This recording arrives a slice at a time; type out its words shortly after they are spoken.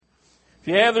If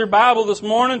you have your Bible this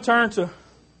morning, turn to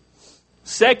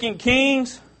 2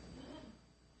 Kings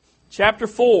chapter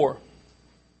 4.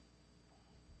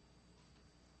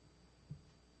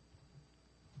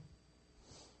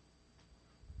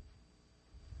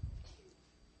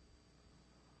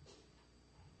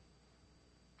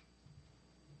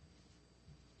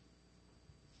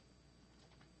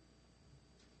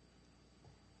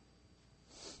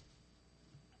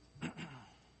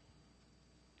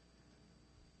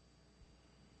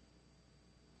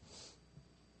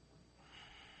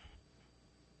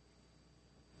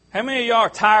 How many of y'all are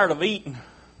tired of eating?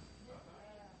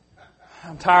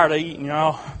 I'm tired of eating,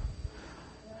 y'all.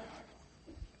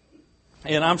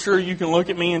 And I'm sure you can look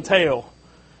at me and tell.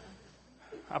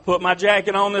 I put my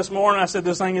jacket on this morning. I said,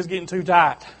 this thing is getting too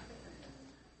tight.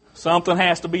 Something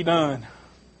has to be done.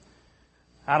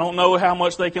 I don't know how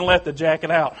much they can let the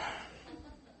jacket out.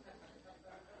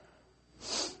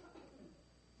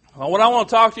 Well, what I want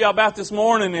to talk to you about this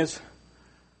morning is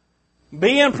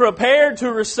being prepared to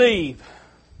receive.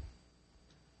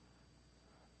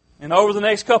 And over the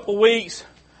next couple of weeks,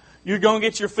 you're going to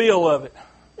get your feel of it.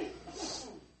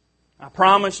 I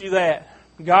promise you that.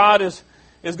 God is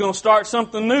going to start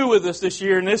something new with us this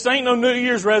year. And this ain't no New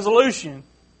Year's resolution.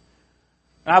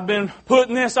 I've been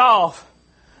putting this off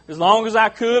as long as I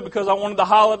could because I wanted the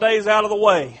holidays out of the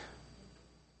way.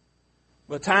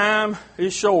 But time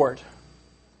is short.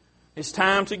 It's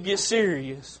time to get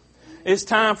serious. It's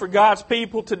time for God's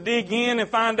people to dig in and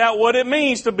find out what it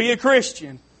means to be a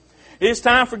Christian. It's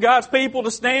time for God's people to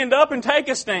stand up and take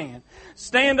a stand.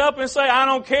 Stand up and say, I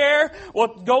don't care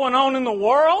what's going on in the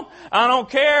world. I don't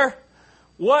care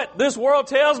what this world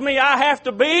tells me I have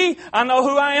to be. I know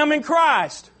who I am in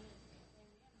Christ.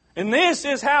 And this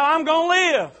is how I'm going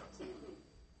to live.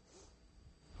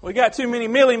 We got too many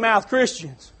mealy-mouthed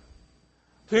Christians.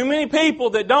 Too many people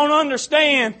that don't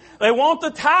understand. They want the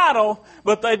title,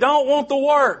 but they don't want the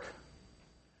work.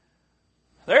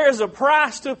 There is a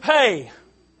price to pay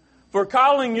for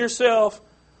calling yourself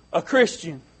a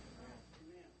Christian.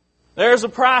 There's a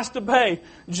price to pay.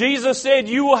 Jesus said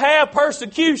you will have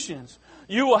persecutions.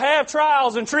 You will have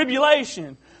trials and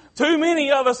tribulation. Too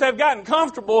many of us have gotten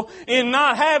comfortable in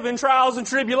not having trials and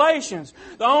tribulations.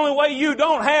 The only way you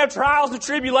don't have trials and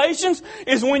tribulations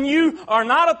is when you are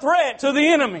not a threat to the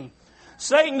enemy.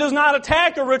 Satan does not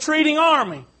attack a retreating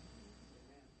army.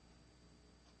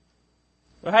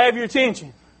 So have your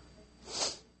attention.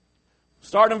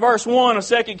 Starting in verse 1 of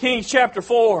 2 Kings chapter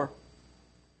 4.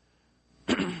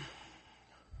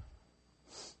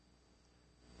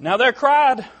 Now there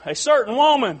cried a certain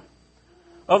woman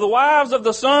of the wives of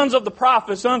the sons of the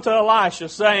prophets unto Elisha,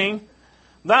 saying,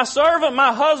 Thy servant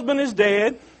my husband is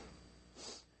dead,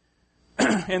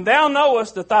 and thou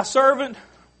knowest that thy servant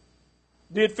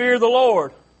did fear the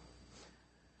Lord.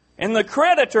 And the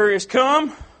creditor is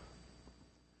come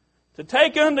to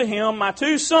take unto him my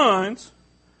two sons,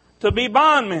 to be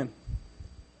bondmen.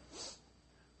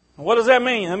 What does that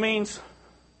mean? That means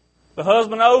the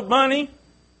husband owed money.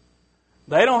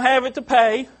 They don't have it to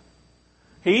pay.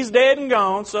 He's dead and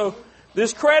gone. So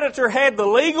this creditor had the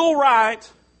legal right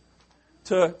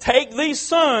to take these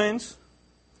sons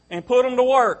and put them to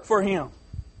work for him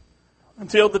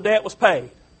until the debt was paid.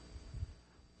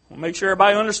 I'll make sure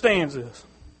everybody understands this.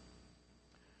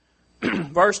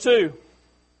 Verse 2.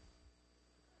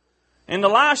 And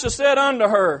Elisha said unto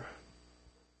her,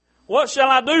 What shall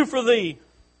I do for thee?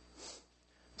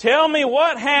 Tell me,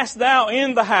 what hast thou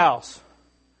in the house?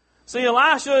 See,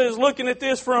 Elisha is looking at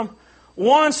this from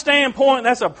one standpoint.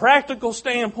 That's a practical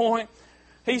standpoint.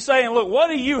 He's saying, look, what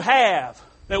do you have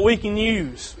that we can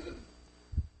use?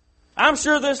 I'm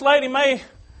sure this lady may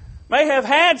have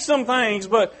had some things,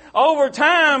 but over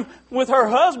time, with her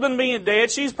husband being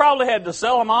dead, she's probably had to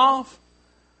sell them off,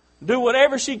 do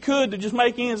whatever she could to just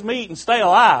make ends meet and stay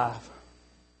alive.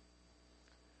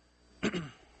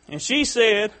 And she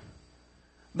said,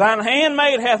 Thine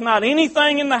handmaid hath not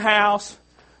anything in the house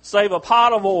save a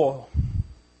pot of oil.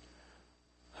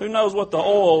 Who knows what the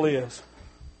oil is?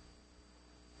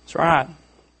 That's right.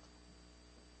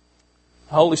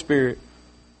 The Holy Spirit.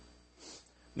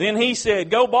 Then he said,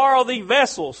 Go borrow thee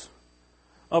vessels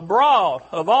abroad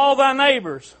of all thy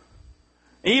neighbors,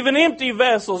 even empty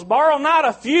vessels. Borrow not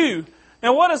a few.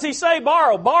 Now what does he say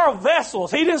borrow? Borrow vessels.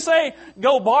 He didn't say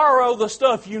go borrow the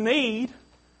stuff you need.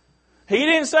 He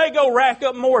didn't say go rack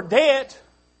up more debt.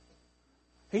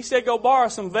 He said go borrow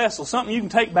some vessels, something you can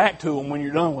take back to them when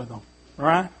you're done with them.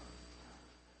 Right?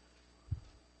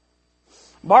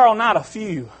 Borrow not a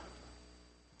few.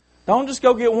 Don't just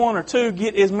go get one or two.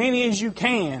 Get as many as you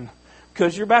can,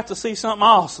 because you're about to see something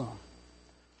awesome.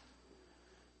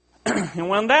 And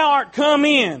when thou art come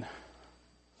in,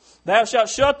 Thou shalt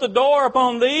shut the door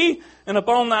upon thee and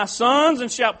upon thy sons,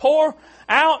 and shalt pour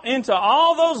out into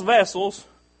all those vessels.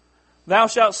 Thou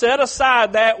shalt set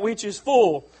aside that which is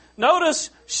full. Notice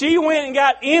she went and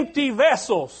got empty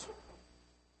vessels.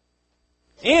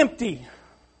 Empty.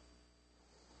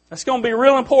 That's going to be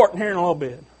real important here in a little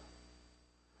bit.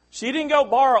 She didn't go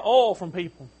borrow oil from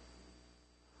people.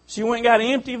 She went and got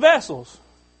empty vessels.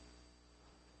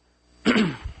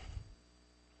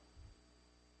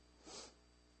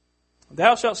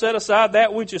 Thou shalt set aside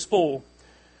that which is full.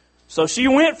 So she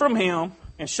went from him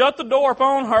and shut the door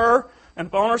upon her and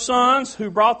upon her sons, who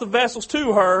brought the vessels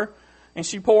to her, and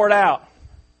she poured out.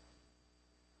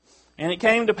 And it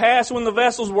came to pass when the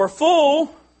vessels were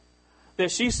full,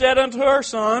 that she said unto her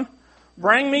son,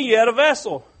 Bring me yet a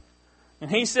vessel.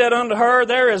 And he said unto her,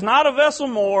 There is not a vessel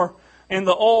more, and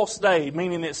the oil stayed,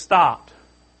 meaning it stopped.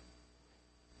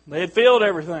 They had filled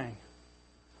everything.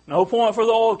 No point for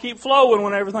the oil to keep flowing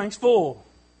when everything's full.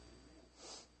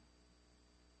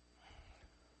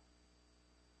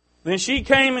 Then she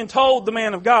came and told the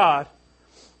man of God,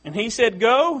 and he said,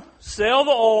 Go, sell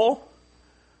the oil.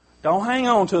 Don't hang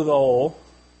on to the oil.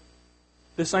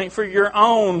 This ain't for your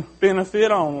own benefit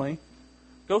only.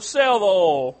 Go sell the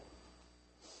oil.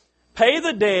 Pay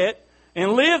the debt,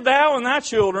 and live thou and thy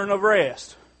children of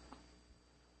rest.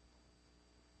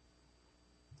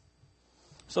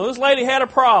 So this lady had a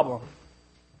problem.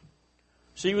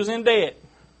 She was in debt.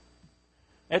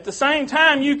 At the same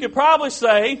time, you could probably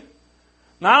say,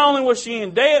 not only was she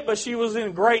in debt, but she was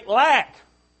in great lack.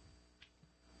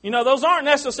 You know, those aren't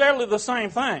necessarily the same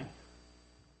thing.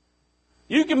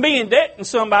 You can be in debt to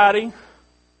somebody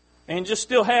and just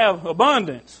still have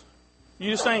abundance.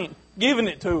 You just ain't giving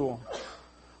it to them.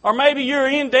 Or maybe you're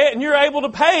in debt and you're able to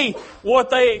pay what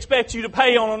they expect you to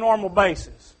pay on a normal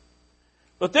basis.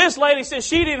 But this lady said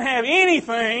she didn't have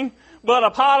anything but a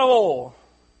pot of oil.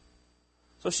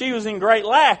 So she was in great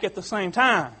lack at the same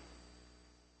time.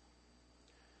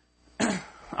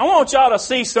 I want y'all to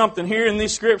see something here in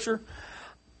this scripture.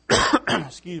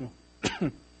 Excuse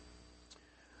me.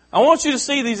 I want you to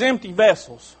see these empty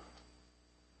vessels.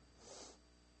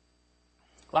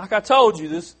 Like I told you,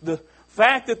 the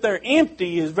fact that they're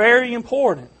empty is very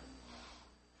important.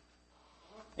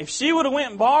 If she would have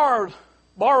went and borrowed,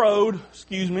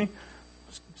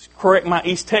 correct my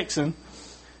East Texan,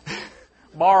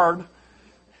 borrowed.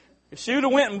 If she would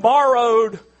have went and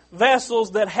borrowed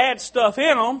vessels that had stuff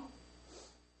in them,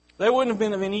 they wouldn't have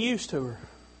been of any use to her.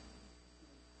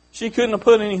 She couldn't have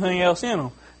put anything else in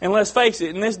them. And let's face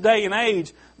it, in this day and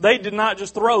age, they did not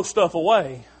just throw stuff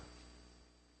away.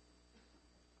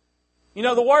 You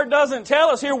know, the Word doesn't tell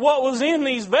us here what was in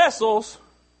these vessels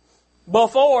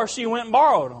before she went and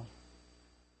borrowed them.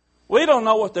 We don't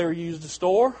know what they were used to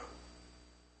store.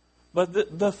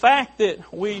 But the fact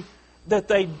that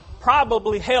they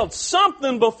probably held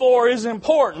something before is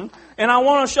important, and I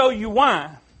want to show you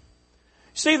why.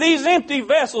 See, these empty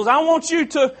vessels, I want you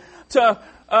to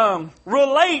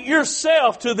relate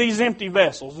yourself to these empty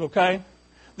vessels, okay?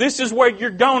 This is where you're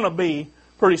going to be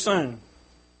pretty soon,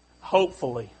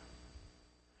 hopefully.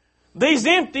 These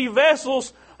empty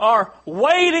vessels are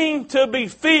waiting to be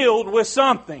filled with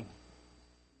something.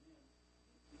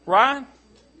 Right?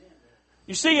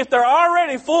 You see, if they're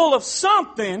already full of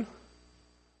something,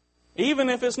 even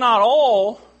if it's not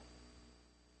oil,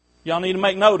 y'all need to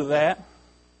make note of that.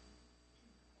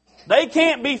 They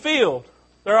can't be filled.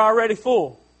 They're already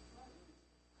full.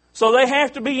 So they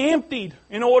have to be emptied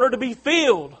in order to be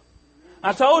filled.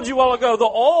 I told you a while ago, the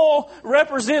oil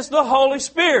represents the Holy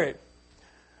Spirit.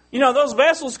 You know, those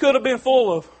vessels could have been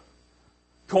full of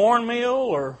cornmeal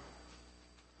or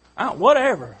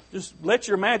whatever. Just let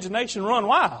your imagination run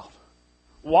wild.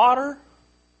 Water.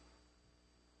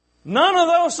 None of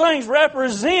those things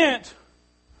represent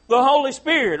the Holy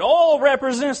Spirit. Oil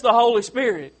represents the Holy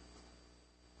Spirit.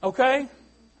 Okay?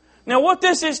 Now what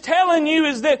this is telling you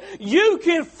is that you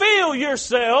can fill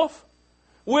yourself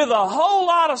with a whole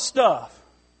lot of stuff.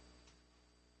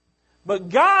 But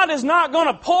God is not going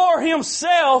to pour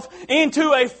Himself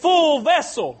into a full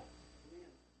vessel.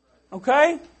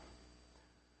 Okay?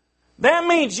 That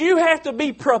means you have to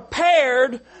be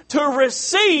prepared to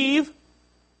receive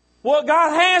what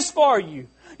God has for you.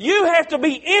 You have to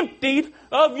be emptied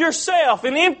of yourself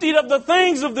and emptied of the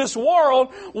things of this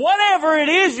world. Whatever it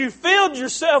is you filled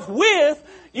yourself with,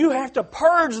 you have to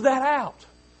purge that out.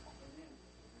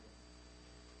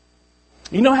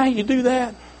 You know how you do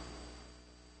that?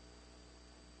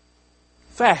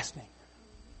 Fasting.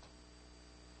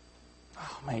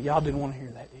 Oh man, y'all didn't want to hear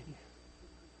that, did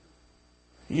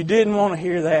you? You didn't want to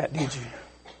hear that, did you?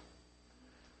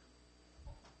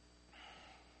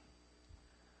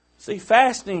 See,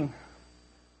 fasting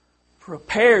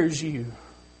prepares you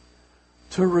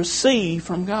to receive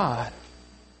from God.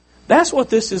 That's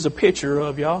what this is a picture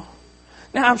of, y'all.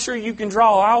 Now, I'm sure you can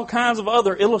draw all kinds of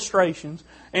other illustrations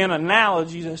and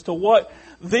analogies as to what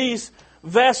these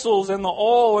vessels and the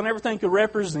oil and everything could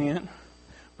represent.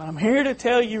 But I'm here to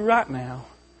tell you right now,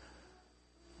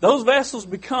 those vessels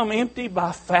become empty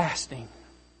by fasting.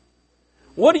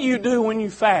 What do you do when you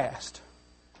fast?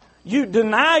 You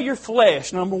deny your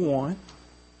flesh, number one.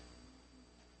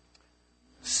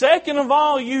 Second of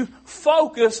all, you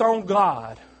focus on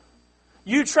God.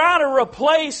 You try to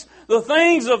replace the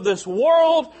things of this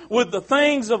world with the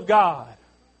things of God.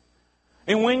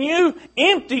 And when you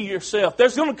empty yourself,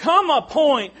 there's going to come a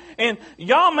point, and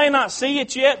y'all may not see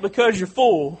it yet because you're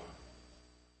full.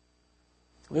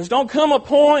 There's going to come a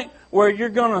point where you're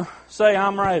going to say,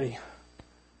 I'm ready.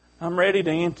 I'm ready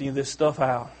to empty this stuff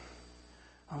out.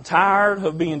 I'm tired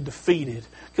of being defeated.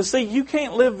 Because see, you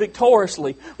can't live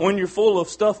victoriously when you're full of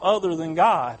stuff other than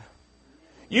God.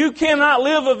 You cannot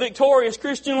live a victorious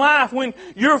Christian life when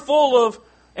you're full of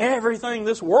everything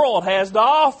this world has to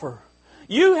offer.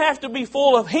 You have to be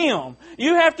full of Him.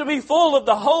 You have to be full of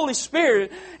the Holy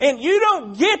Spirit. And you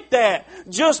don't get that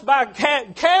just by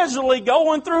casually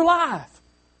going through life.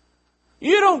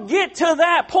 You don't get to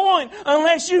that point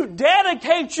unless you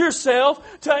dedicate yourself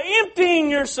to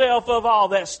emptying yourself of all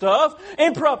that stuff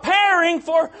and preparing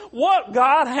for what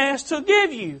God has to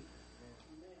give you.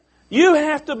 You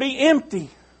have to be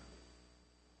empty.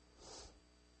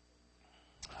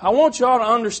 I want y'all to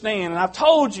understand, and I've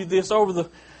told you this over the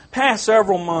past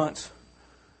several months,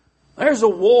 there's a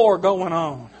war going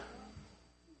on.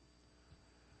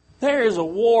 There is a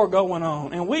war going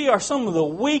on. And we are some of the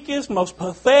weakest, most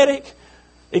pathetic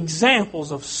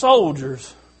examples of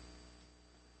soldiers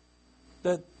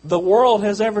that the world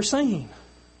has ever seen.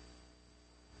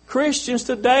 Christians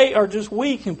today are just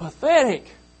weak and pathetic.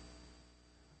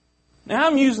 Now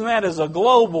I'm using that as a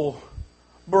global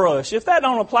brush. If that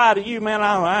don't apply to you, man,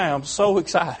 I am so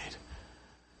excited.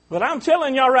 But I'm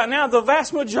telling y'all right now, the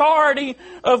vast majority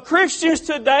of Christians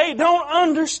today don't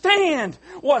understand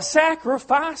what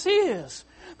sacrifice is.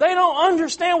 They don't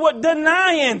understand what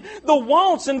denying the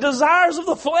wants and desires of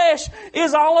the flesh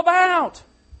is all about.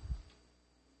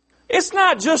 It's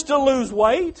not just to lose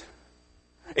weight.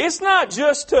 It's not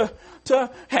just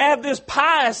to have this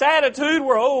pious attitude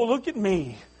where, oh, look at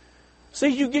me. See,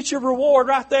 you get your reward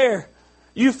right there.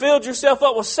 You filled yourself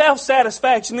up with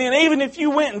self-satisfaction. Then even if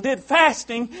you went and did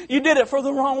fasting, you did it for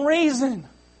the wrong reason.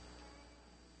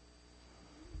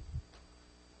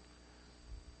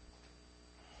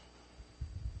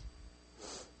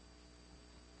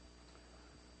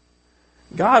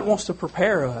 God wants to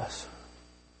prepare us.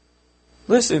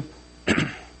 Listen,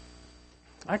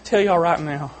 I can tell y'all right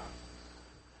now.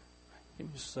 Give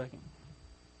me just a second.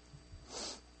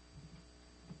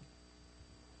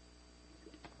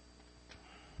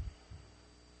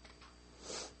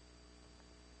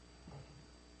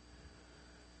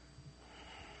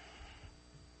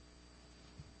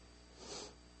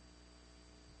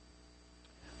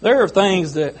 There are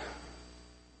things that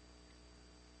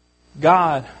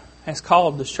God has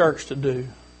called the church to do.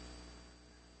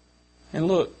 And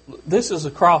look, this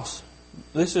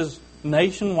is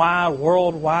nationwide,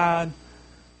 worldwide.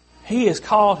 He has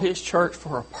called His church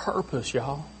for a purpose,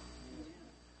 y'all.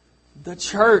 The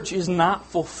church is not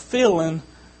fulfilling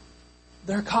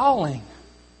their calling.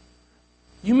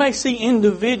 You may see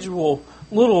individual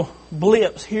little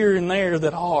blips here and there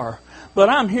that are. But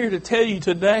I'm here to tell you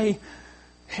today,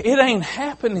 it ain't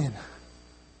happening.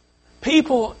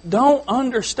 People don't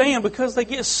understand because they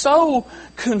get so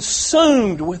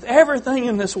consumed with everything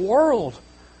in this world.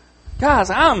 Guys,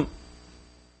 I'm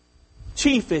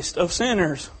chiefest of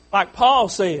sinners, like Paul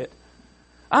said.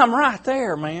 I'm right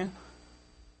there, man.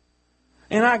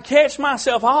 And I catch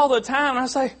myself all the time and I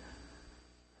say,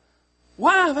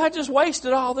 why have I just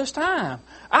wasted all this time?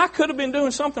 I could have been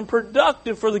doing something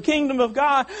productive for the kingdom of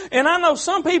God. And I know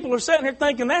some people are sitting here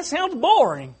thinking, that sounds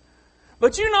boring.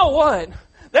 But you know what?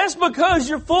 That's because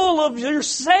you're full of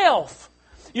yourself.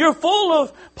 You're full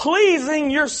of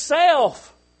pleasing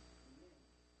yourself.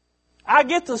 I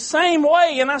get the same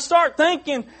way and I start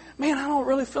thinking, man, I don't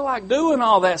really feel like doing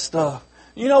all that stuff.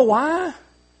 You know why?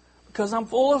 Because I'm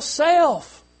full of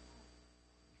self.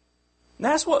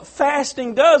 That's what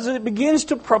fasting does. It begins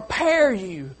to prepare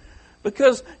you.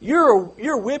 Because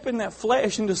you're whipping that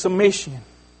flesh into submission.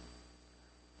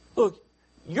 Look,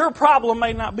 your problem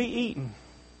may not be eating.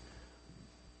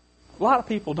 A lot of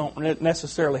people don't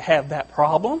necessarily have that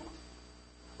problem.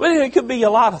 But it could be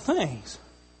a lot of things.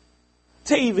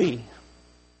 TV.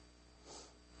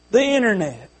 The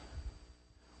internet.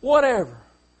 whatever.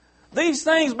 These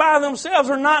things by themselves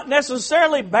are not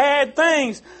necessarily bad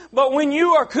things, but when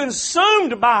you are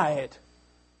consumed by it,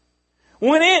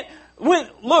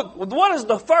 look, what is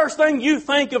the first thing you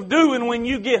think of doing when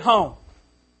you get home?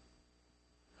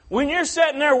 When you're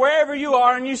sitting there wherever you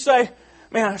are and you say,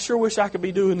 man, I sure wish I could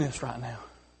be doing this right now.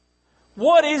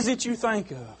 What is it you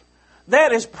think of?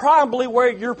 That is probably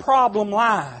where your problem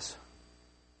lies.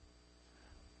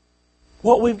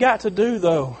 What we've got to do,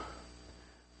 though,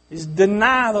 is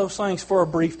deny those things for a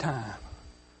brief time.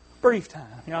 Brief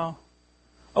time, y'all.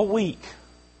 A week.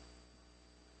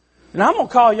 And I'm going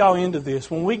to call y'all into this.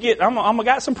 When we get, I'm going to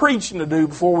got some preaching to do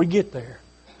before we get there.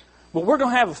 But we're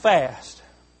going to have a fast.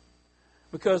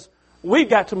 Because we've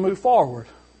got to move forward.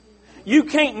 You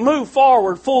can't move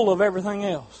forward full of everything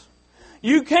else.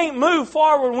 You can't move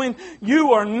forward when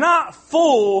you are not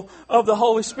full of the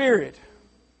Holy Spirit.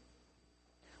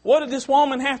 What did this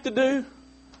woman have to do?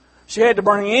 She had to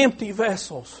bring empty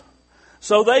vessels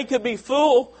so they could be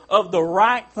full of the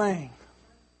right thing.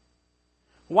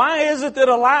 Why is it that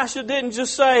Elisha didn't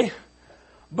just say,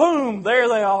 boom, there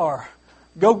they are.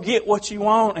 Go get what you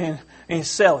want and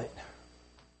sell it.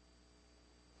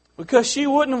 Because she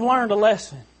wouldn't have learned a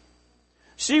lesson.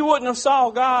 She wouldn't have saw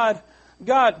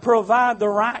God provide the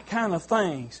right kind of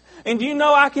things. And do you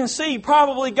know, I can see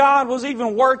probably God was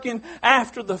even working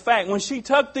after the fact. When she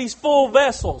took these full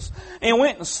vessels and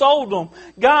went and sold them,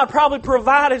 God probably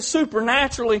provided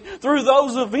supernaturally through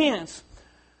those events.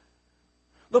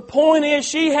 The point is,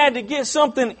 she had to get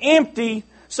something empty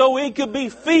so it could be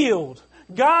filled.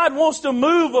 God wants to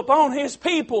move upon His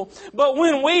people, but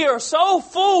when we are so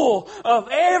full of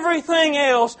everything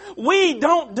else, we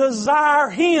don't desire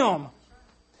Him.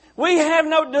 We have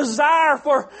no desire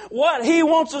for what He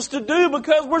wants us to do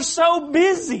because we're so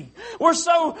busy. We're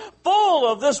so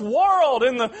full of this world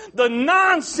and the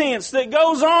nonsense that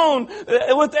goes on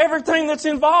with everything that's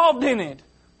involved in it.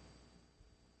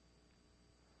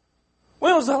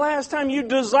 When was the last time you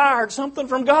desired something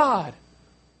from God?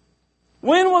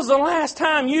 When was the last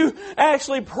time you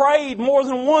actually prayed more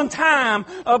than one time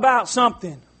about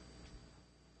something?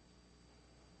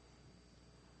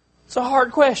 It's a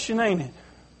hard question, ain't it?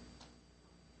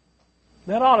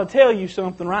 That ought to tell you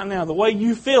something right now. The way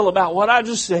you feel about what I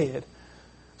just said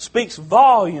speaks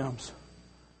volumes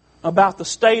about the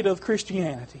state of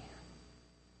Christianity.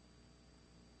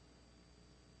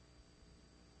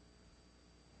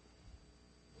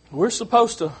 We're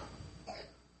supposed to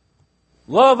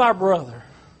love our brother,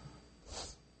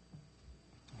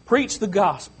 preach the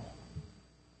gospel.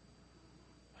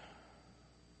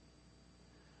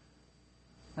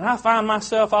 And I find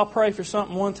myself, I'll pray for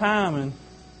something one time and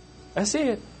that's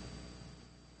it.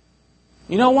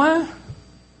 You know why?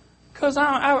 Because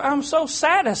I'm so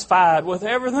satisfied with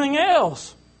everything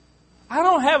else. I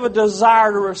don't have a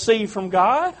desire to receive from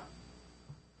God.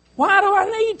 Why do I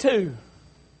need to?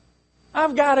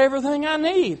 I've got everything I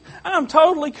need. I'm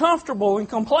totally comfortable and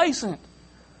complacent.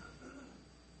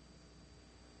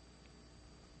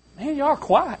 Man, y'all are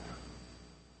quiet.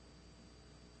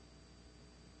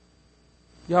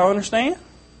 Y'all understand?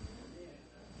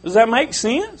 Does that make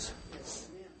sense?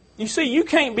 You see, you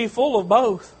can't be full of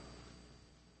both.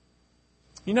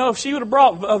 You know, if she would have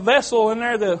brought a vessel in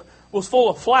there that was full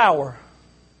of flour,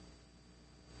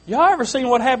 y'all ever seen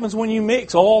what happens when you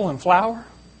mix oil and flour?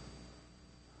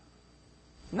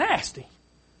 Nasty.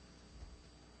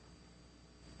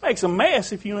 Makes a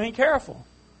mess if you ain't careful.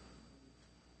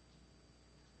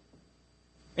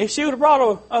 If she would have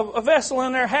brought a vessel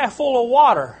in there half full of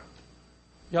water,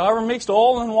 y'all ever mixed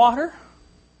oil and water?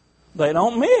 They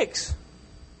don't mix.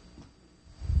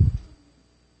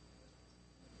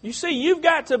 You see, you've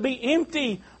got to be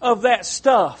empty of that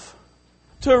stuff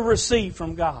to receive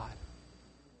from God.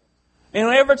 And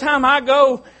every time I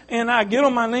go and I get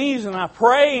on my knees and I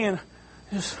pray and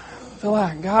just feel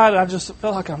like, God, I just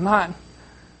feel like I'm not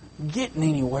getting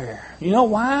anywhere. You know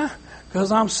why?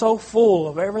 Because I'm so full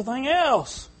of everything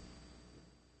else.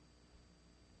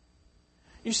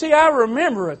 You see, I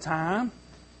remember a time,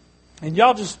 and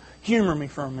y'all just humor me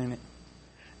for a minute.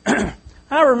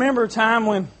 I remember a time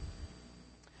when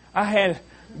I had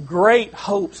great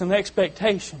hopes and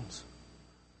expectations.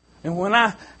 And when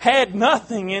I had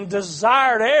nothing and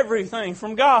desired everything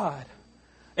from God.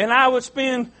 And I would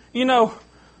spend, it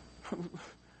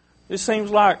seems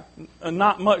like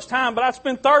not much time, but I'd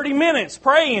spend 30 minutes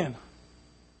praying.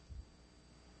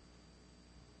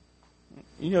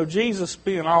 Jesus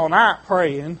spent all night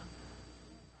praying,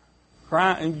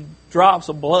 crying, drops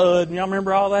of blood. Y'all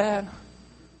remember all that?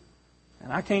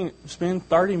 And I can't spend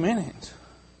 30 minutes.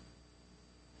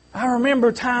 I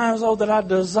remember times, that I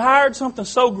desired something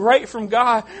so great from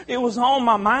God, it was on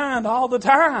my mind all the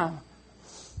time.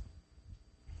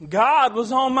 God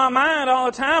was on my mind all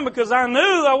the time because I knew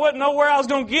I wouldn't know where I was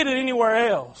going to get it anywhere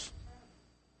else.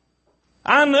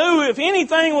 I knew if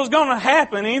anything was going to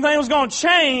happen, anything was going to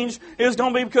change, it was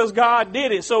going to be because God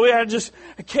did it. So I just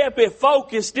kept it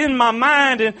focused in my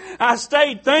mind, and I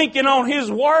stayed thinking on His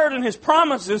Word and His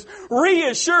promises,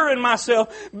 reassuring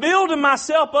myself, building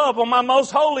myself up on my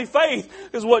most holy faith,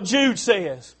 is what Jude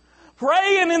says.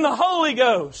 Praying in the Holy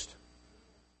Ghost.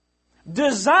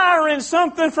 Desiring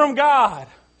something from God.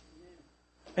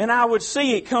 And I would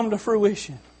see it come to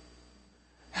fruition.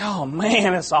 Oh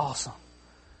man, it's awesome.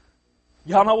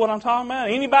 Y'all know what I'm talking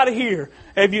about? Anybody here,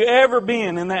 have you ever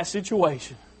been in that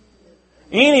situation?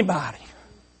 Anybody?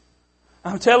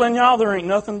 I'm telling y'all, there ain't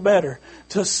nothing better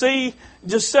to see,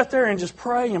 just sit there and just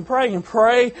pray and pray and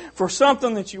pray for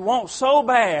something that you want so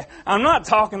bad. I'm not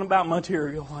talking about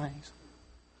material things.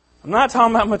 I'm not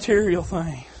talking about material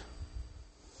things.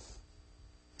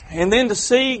 And then to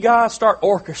see God start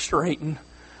orchestrating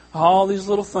all these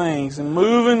little things and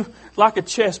moving like a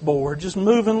chessboard, just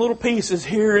moving little pieces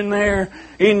here and there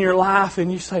in your life, and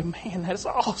you say, man, that's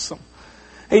awesome.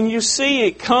 And you see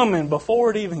it coming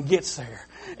before it even gets there.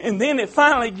 And then it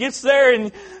finally gets there,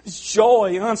 and it's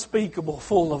joy unspeakable,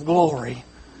 full of glory.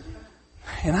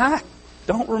 And I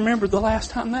don't remember the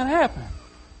last time that happened.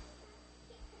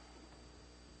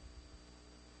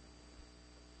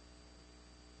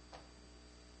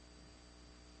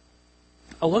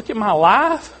 I look at my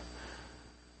life,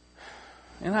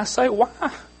 and I say, why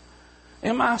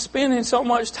am I spending so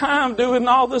much time doing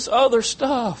all this other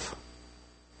stuff?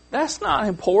 That's not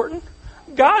important.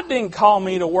 God didn't call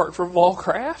me to work for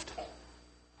Volcraft.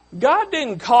 God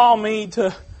didn't call me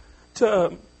to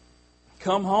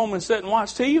come home and sit and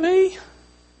watch TV.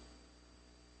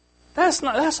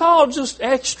 That's all just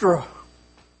extra.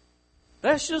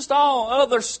 That's just all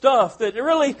other stuff that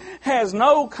really has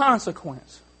no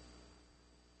consequence.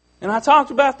 And I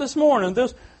talked about this morning,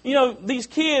 these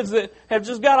kids that have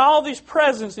just got all these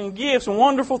presents and gifts and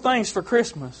wonderful things for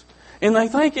Christmas. And they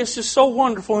think it's just so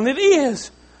wonderful. And it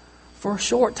is for a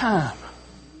short time.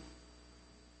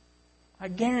 I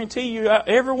guarantee you,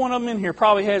 every one of them in here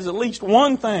probably has at least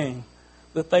one thing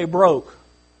that they broke.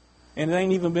 And it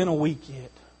ain't even been a week yet.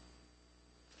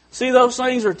 See, those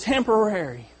things are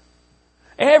temporary.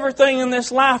 Everything in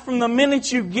this life, from the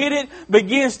minute you get it,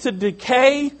 begins to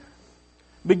decay,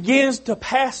 begins to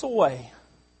pass away.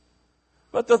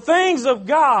 But the things of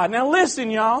God, now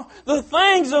listen y'all, the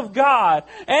things of God,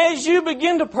 as you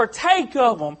begin to partake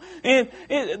of them, and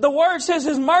the Word says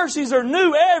His mercies are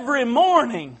new every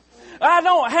morning. I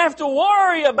don't have to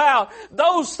worry about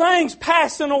those things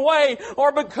passing away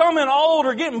or becoming old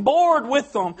or getting bored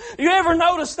with them. You ever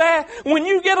notice that? When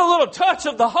you get a little touch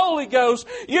of the Holy Ghost,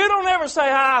 you don't ever say,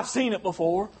 I've seen it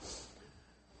before.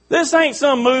 This ain't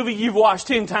some movie you've watched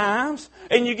 10 times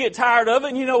and you get tired of it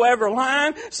and you know every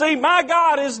line. See, my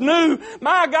God is new.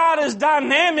 My God is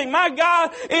dynamic. My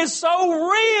God is so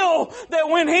real that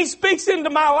when He speaks into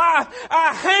my life,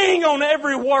 I hang on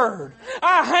every word.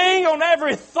 I hang on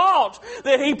every thought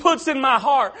that He puts in my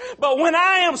heart. But when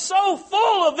I am so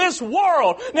full of this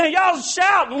world, now y'all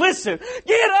shout and listen.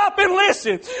 Get up and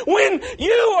listen. When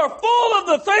you are full of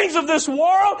the things of this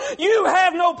world, you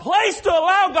have no place to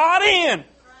allow God in.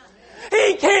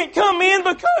 He can't come in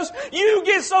because you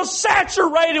get so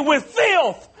saturated with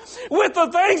filth, with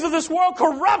the things of this world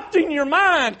corrupting your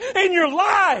mind and your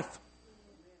life.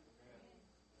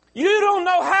 You don't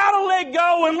know how to let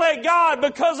go and let God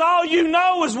because all you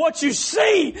know is what you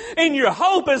see, and your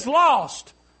hope is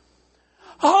lost.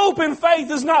 Hope and faith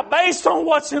is not based on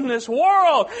what's in this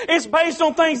world. It's based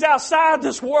on things outside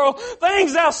this world,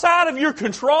 things outside of your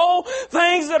control,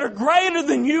 things that are greater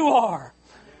than you are.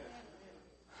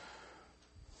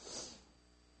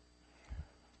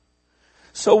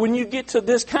 So when you get to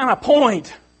this kind of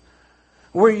point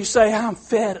where you say, I'm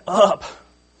fed up,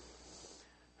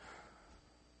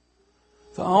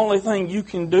 the only thing you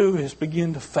can do is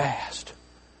begin to fast.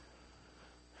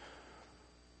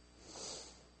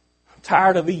 I'm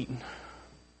tired of eating.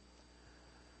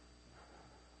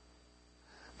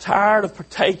 Tired of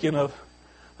partaking of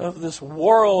this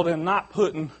world and not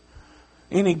putting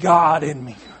any God in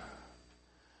me.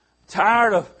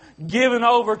 Tired of giving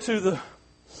over to the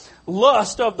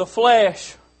lust of the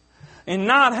flesh and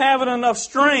not having enough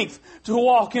strength to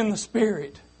walk in the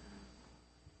Spirit.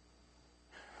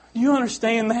 Do you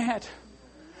understand that?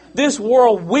 This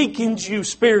world weakens you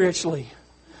spiritually.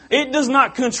 It does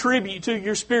not contribute to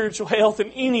your spiritual health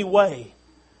in any way.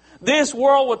 This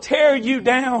world will tear you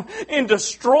down and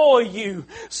destroy you.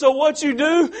 So what you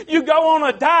do, you go on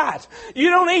a diet. You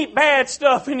don't eat bad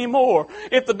stuff anymore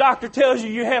if the doctor tells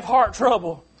you have heart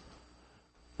trouble.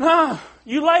 No,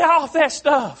 you lay off that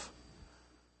stuff.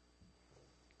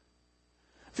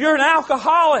 If you're an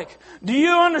alcoholic, do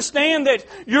you understand that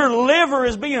your liver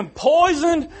is being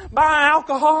poisoned by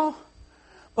alcohol?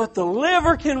 But the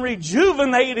liver can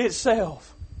rejuvenate itself.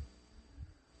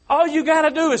 All you got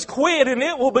to do is quit and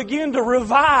it will begin to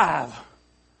revive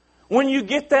when you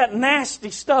get that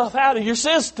nasty stuff out of your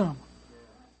system.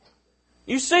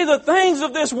 You see, the things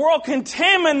of this world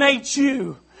contaminate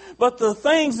you, but the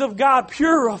things of God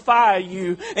purify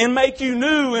you and make you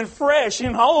new and fresh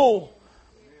and whole.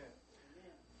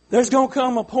 There's going to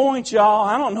come a point, y'all,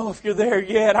 I don't know if you're there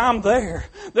yet, I'm there.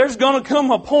 There's going to come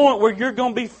a point where you're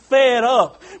going to be fed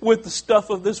up with the stuff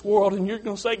of this world and you're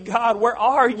going to say, God, where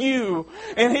are you?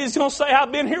 And He's going to say,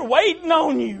 I've been here waiting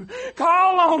on you.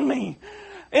 Call on me.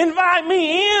 Invite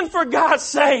me in for God's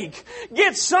sake.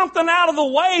 Get something out of the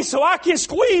way so I can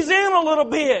squeeze in a little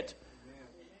bit.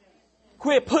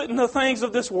 Quit putting the things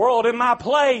of this world in my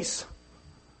place.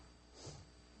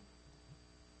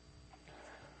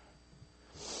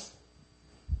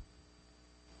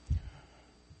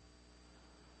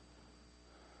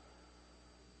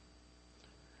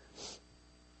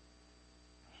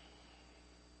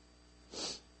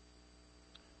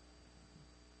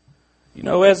 You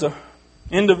know, as an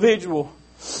individual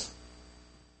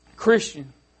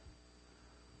Christian,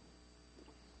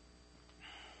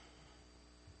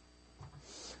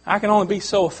 I can only be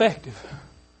so effective.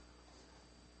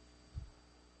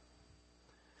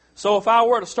 So if I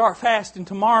were to start fasting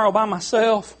tomorrow by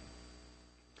myself,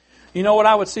 you know what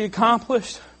I would see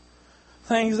accomplished?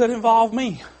 Things that involve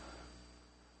me.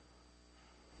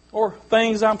 Or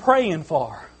things I'm praying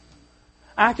for.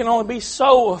 I can only be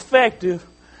so effective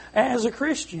as a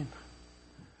Christian.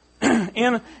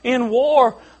 In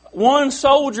war, one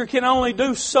soldier can only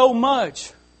do so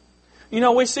much. You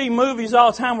know, we see movies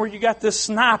all the time where you got this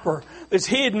sniper that's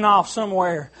hidden off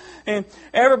somewhere. And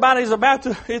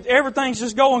everything's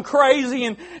just going crazy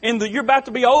and you're about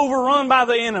to be overrun by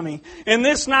the enemy. And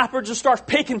this sniper just starts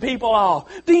picking people off.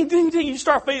 Ding, ding, ding. You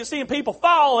start seeing people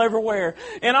fall everywhere.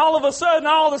 And all of a sudden,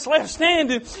 all that's left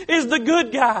standing is the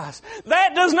good guys.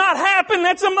 That does not happen.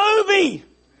 That's a movie.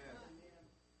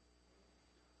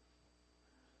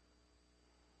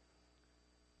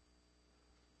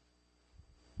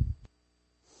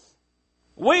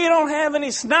 We don't have any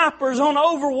snipers on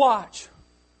Overwatch.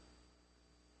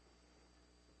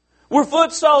 We're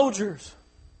foot soldiers.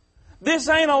 This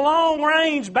ain't a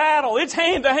long-range battle. It's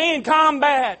hand-to-hand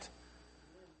combat.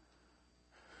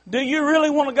 Do you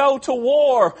really want to go to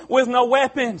war with no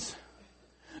weapons?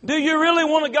 Do you really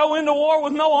want to go into war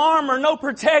with no armor, no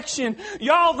protection?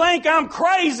 Y'all think I'm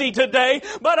crazy today,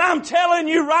 but I'm telling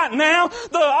you right now,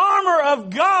 the armor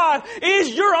of God is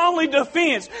your only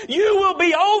defense. You will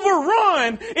be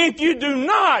overrun if you do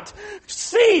not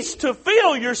cease to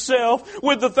fill yourself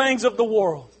with the things of the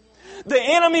world. The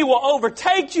enemy will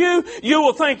overtake you. You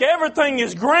will think everything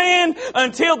is grand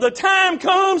until the time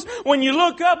comes when you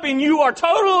look up and you are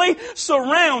totally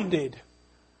surrounded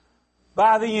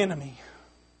by the enemy.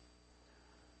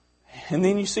 And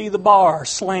then you see the bar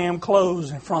slam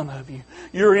closed in front of you.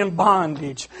 You're in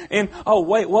bondage. And, oh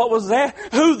wait, what was that?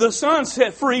 Who the Son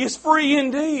set free is free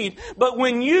indeed. But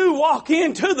when you walk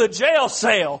into the jail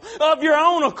cell of your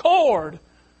own accord,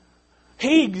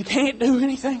 He can't do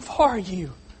anything for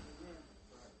you.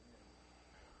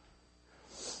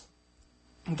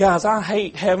 Guys, I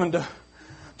hate having to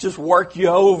just work you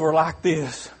over like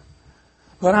this.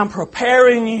 But I'm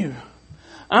preparing you.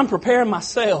 I'm preparing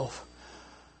myself.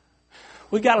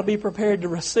 We got to be prepared to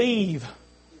receive.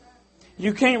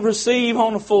 You can't receive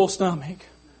on a full stomach.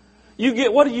 You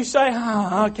get, what do you say?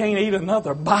 I can't eat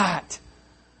another bite.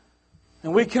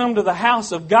 And we come to the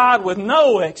house of God with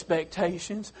no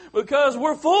expectations because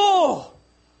we're full.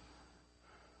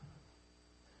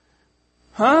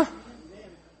 Huh?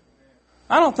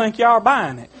 I don't think y'all are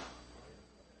buying it.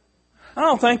 I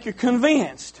don't think you're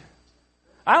convinced.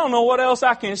 I don't know what else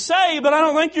I can say, but I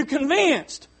don't think you're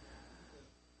convinced.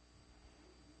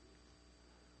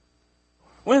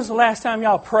 When's the last time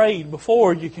y'all prayed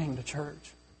before you came to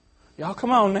church? Y'all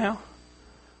come on now.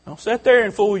 Don't sit there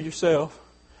and fool yourself.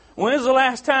 When's the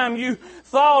last time you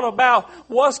thought about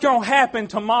what's going to happen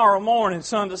tomorrow morning,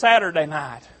 Saturday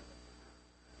night?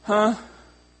 Huh?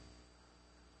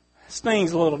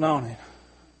 Stings a little, don't it?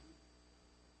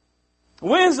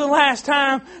 When's the last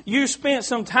time you spent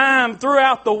some time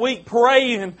throughout the week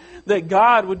praying that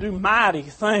God would do mighty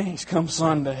things come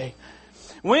Sunday?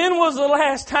 When was the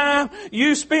last time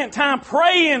you spent time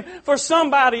praying for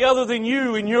somebody other than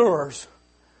you and yours?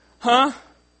 Huh?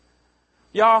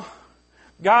 Y'all,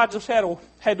 God just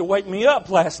had to wake me up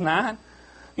last night.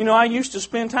 You know, I used to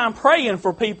spend time praying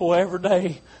for people every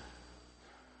day.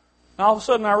 And all of a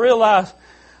sudden I realized,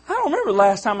 I don't remember the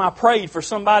last time I prayed for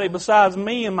somebody besides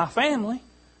me and my family.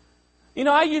 You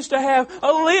know, I used to have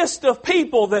a list of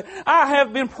people that I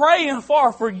have been praying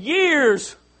for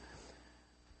years.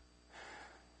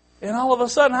 And all of a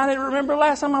sudden, I didn't remember the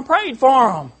last time I prayed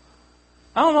for them.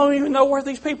 I don't even know where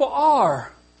these people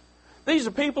are. These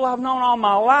are people I've known all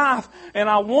my life, and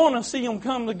I want to see them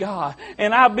come to God.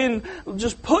 And I've been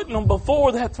just putting them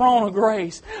before that throne of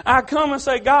grace. I come and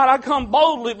say, God, I come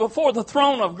boldly before the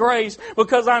throne of grace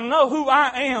because I know who I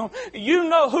am. You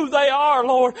know who they are,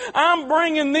 Lord. I'm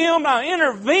bringing them. I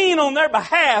intervene on their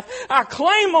behalf. I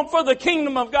claim them for the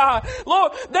kingdom of God.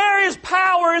 Lord, there is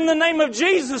power in the name of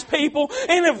Jesus, people.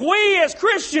 And if we as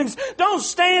Christians don't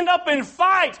stand up and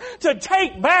fight to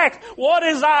take back what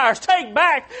is ours, take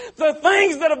back the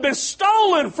things that have been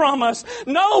stolen from us,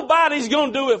 nobody's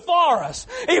going to do it for us.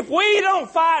 If we don't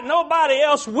fight, nobody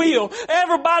else will.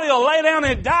 Everybody will lay down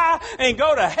and die and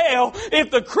go to hell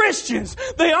if the Christians,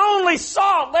 the only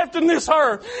salt left in this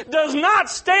earth, does not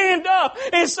stand up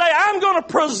and say, I'm going to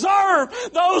preserve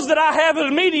those that I have an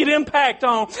immediate impact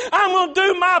on. I'm going to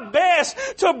do my best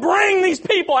to bring these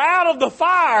people out of the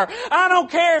fire. I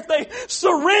don't care if they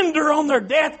surrender on their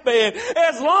deathbed,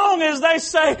 as long as they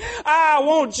say, I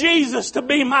want Jesus to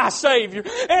be my Savior.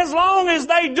 As long as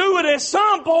they do it at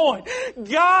some point,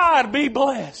 God be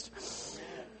blessed.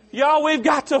 Y'all, we've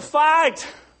got to fight.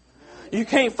 You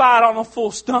can't fight on a full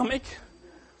stomach.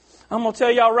 I'm going to tell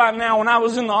y'all right now, when I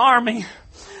was in the Army,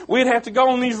 we'd have to go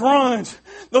on these runs.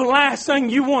 The last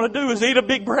thing you want to do is eat a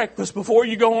big breakfast before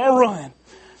you go on a run.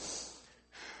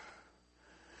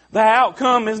 The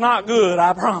outcome is not good,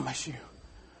 I promise you.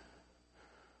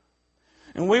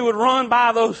 And we would run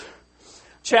by those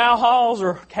chow halls,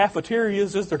 or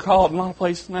cafeterias as they're called in a lot of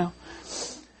places now.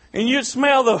 And you'd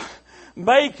smell the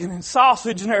bacon and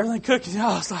sausage and everything cooking.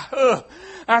 I was like, ugh,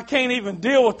 I can't even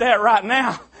deal with that right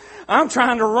now. I'm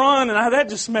trying to run and that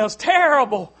just smells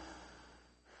terrible.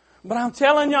 But I'm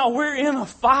telling y'all, we're in a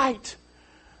fight.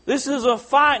 This is a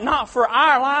fight not for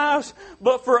our lives,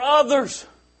 but for others.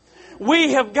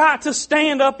 We have got to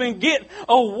stand up and get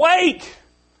awake,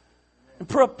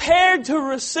 prepared to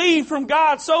receive from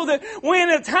God, so that when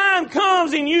the time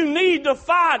comes and you need to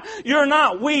fight, you're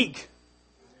not weak.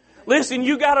 Listen,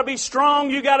 you got to be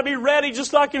strong. You got to be ready,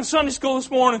 just like in Sunday school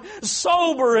this morning.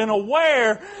 Sober and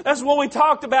aware. That's what we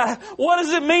talked about. What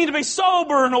does it mean to be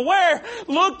sober and aware?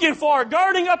 Looking for,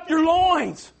 girding up your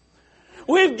loins.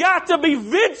 We've got to be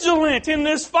vigilant in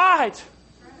this fight.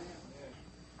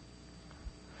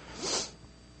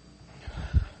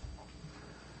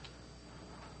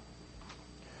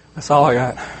 That's all I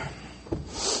got.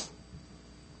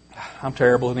 I'm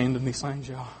terrible at ending these things,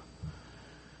 y'all.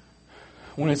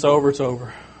 When it's over, it's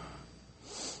over.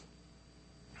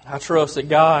 I trust that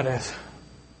God has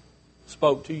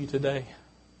spoke to you today.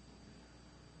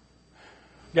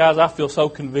 Guys, I feel so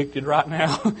convicted right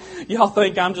now. Y'all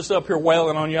think I'm just up here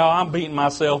wailing on y'all. I'm beating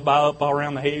myself up all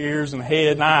around the ears and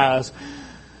head and eyes.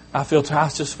 I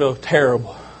just feel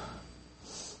terrible.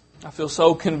 I feel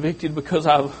so convicted because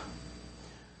I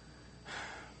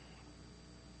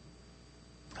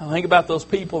think about those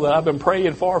people that I've been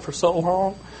praying for so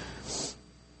long.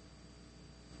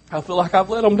 I feel like I've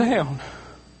let them down.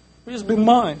 It's been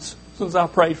months since I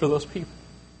prayed for those people.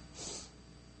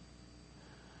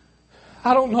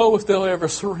 I don't know if they'll ever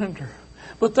surrender,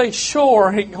 but they sure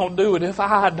ain't going to do it if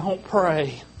I don't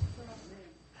pray.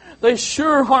 They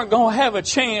sure aren't going to have a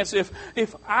chance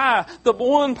if I, the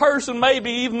one person maybe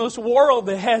even this world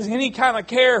that has any kind of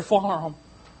care for them,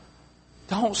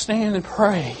 don't stand and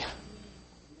pray.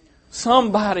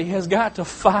 Somebody has got to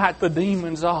fight the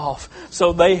demons off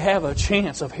so they have a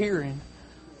chance of hearing.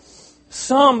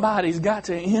 Somebody's got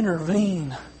to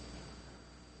intervene.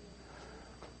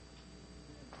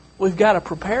 We've got to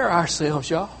prepare ourselves,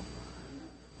 y'all.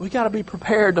 We've got to be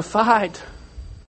prepared to fight.